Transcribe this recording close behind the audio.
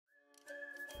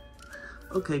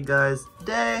Okay, guys,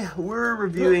 today we're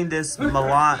reviewing this what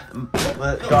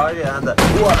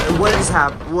is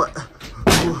happening? What?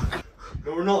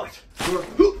 No, we're not.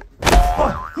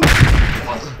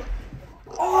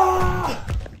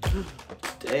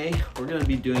 Today we're gonna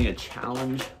be doing a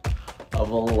challenge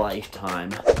of a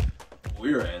lifetime.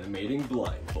 We're animating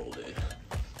Blindfolded.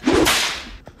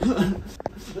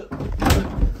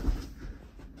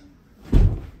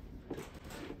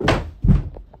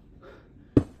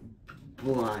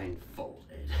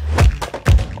 Blindfolded.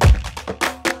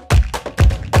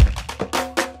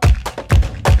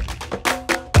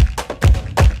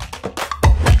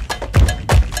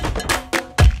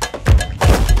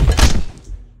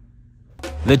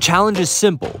 The challenge is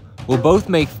simple. We'll both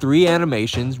make 3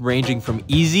 animations ranging from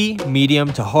easy,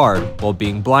 medium, to hard while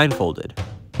being blindfolded.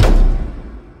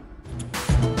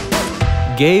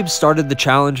 Gabe started the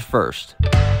challenge first,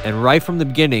 and right from the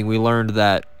beginning we learned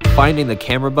that finding the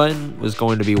camera button was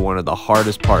going to be one of the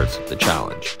hardest parts of the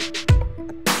challenge.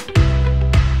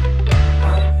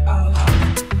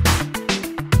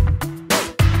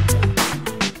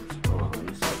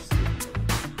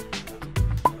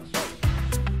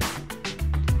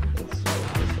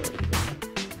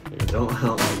 Don't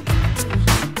help me.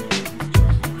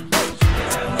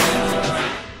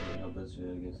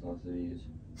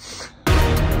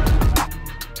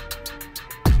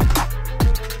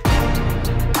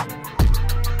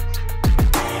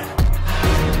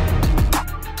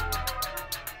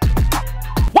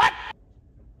 What?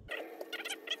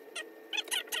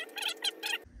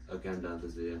 Okay, I'm done with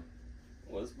this video.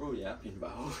 What's bro yapping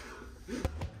about?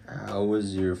 How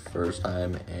was your first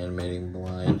time animating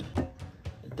blind?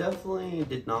 I definitely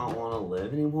did not want to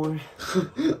live anymore.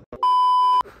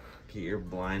 Get your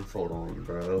blindfold on,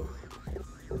 bro.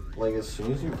 Like, as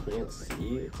soon as you can't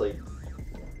see, it's like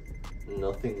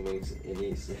nothing makes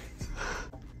any sense.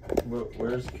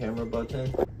 Where's the camera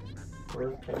button?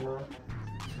 Where's camera?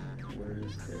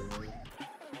 Where's camera?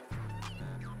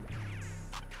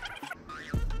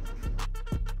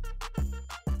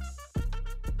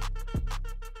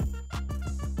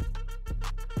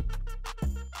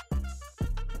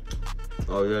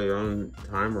 Oh yeah, you're on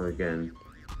timer again.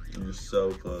 You're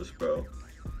so close, bro.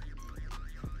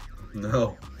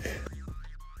 No.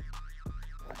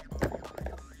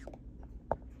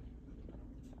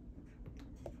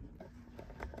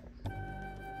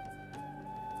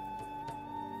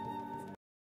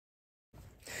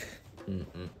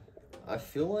 I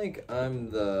feel like I'm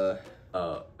the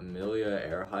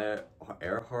Amelia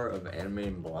Earhart of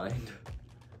animating blind.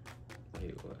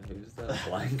 Wait, who's that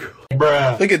blind girl?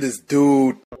 Bruh. Look at this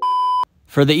dude.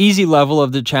 For the easy level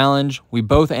of the challenge, we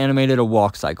both animated a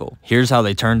walk cycle. Here's how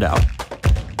they turned out.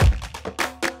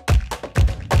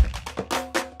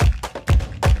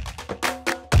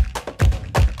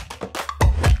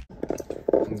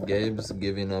 Gabe's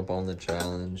giving up on the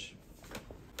challenge.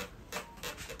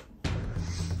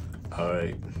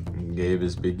 Alright, Gabe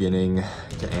is beginning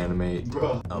to animate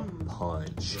a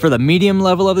punch. For the medium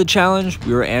level of the challenge,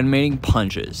 we were animating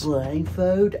punches.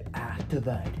 Blindfold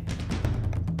activated.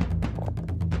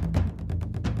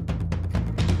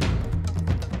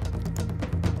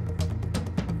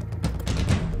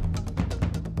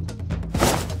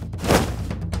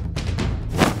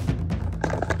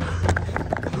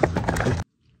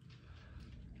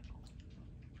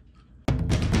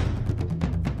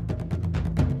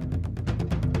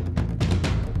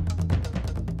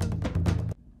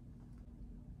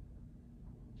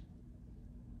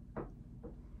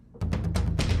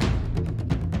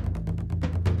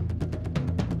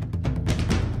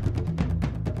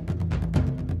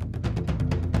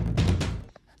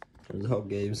 Turns out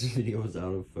Gabe's video was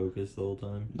out of focus the whole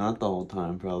time. Not the whole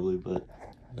time, probably, but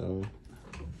No,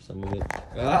 some of it.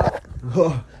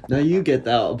 oh, now you get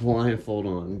that blindfold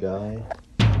on, guy.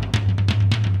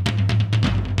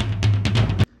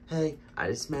 Hey, I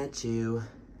just met you,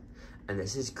 and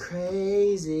this is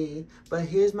crazy, but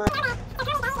here's my...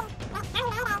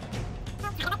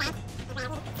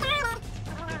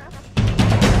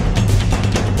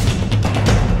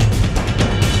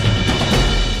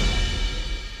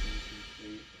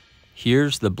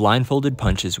 Here's the blindfolded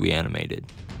punches we animated.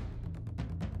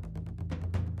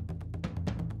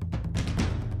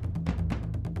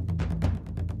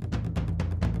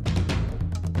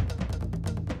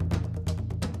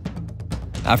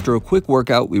 After a quick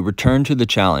workout, we returned to the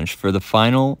challenge for the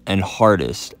final and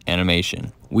hardest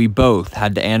animation. We both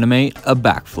had to animate a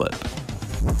backflip.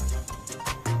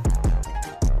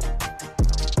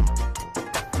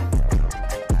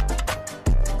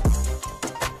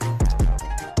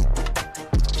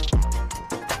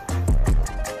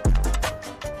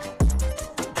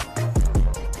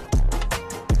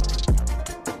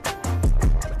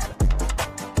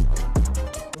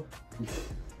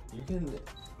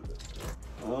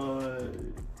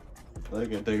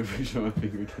 gonna take a picture of my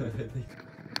finger cut, I think.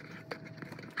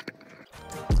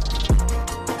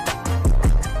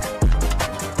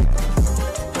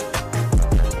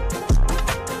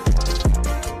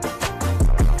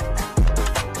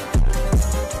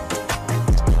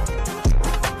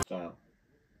 Stop.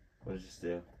 What did you just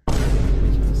do?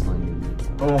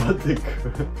 Oh, what the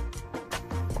crap?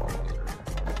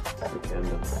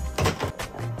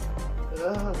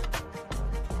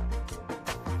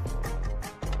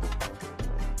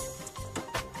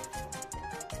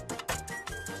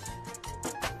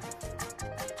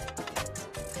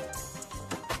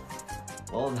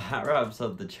 Well, that wraps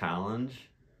up the challenge.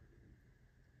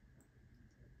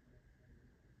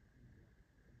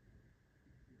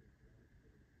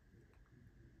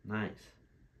 Nice.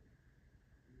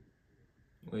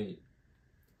 Wait,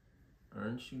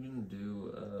 aren't you gonna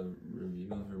do a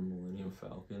review of your Millennium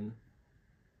Falcon?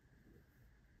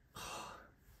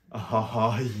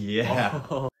 Oh, yeah.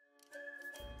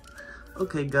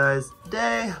 Okay, guys,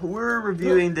 today we're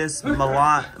reviewing this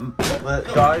Guardian. What?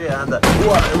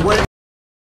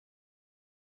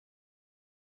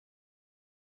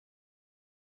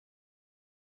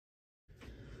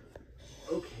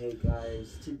 Okay,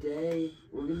 guys, today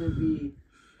we're gonna be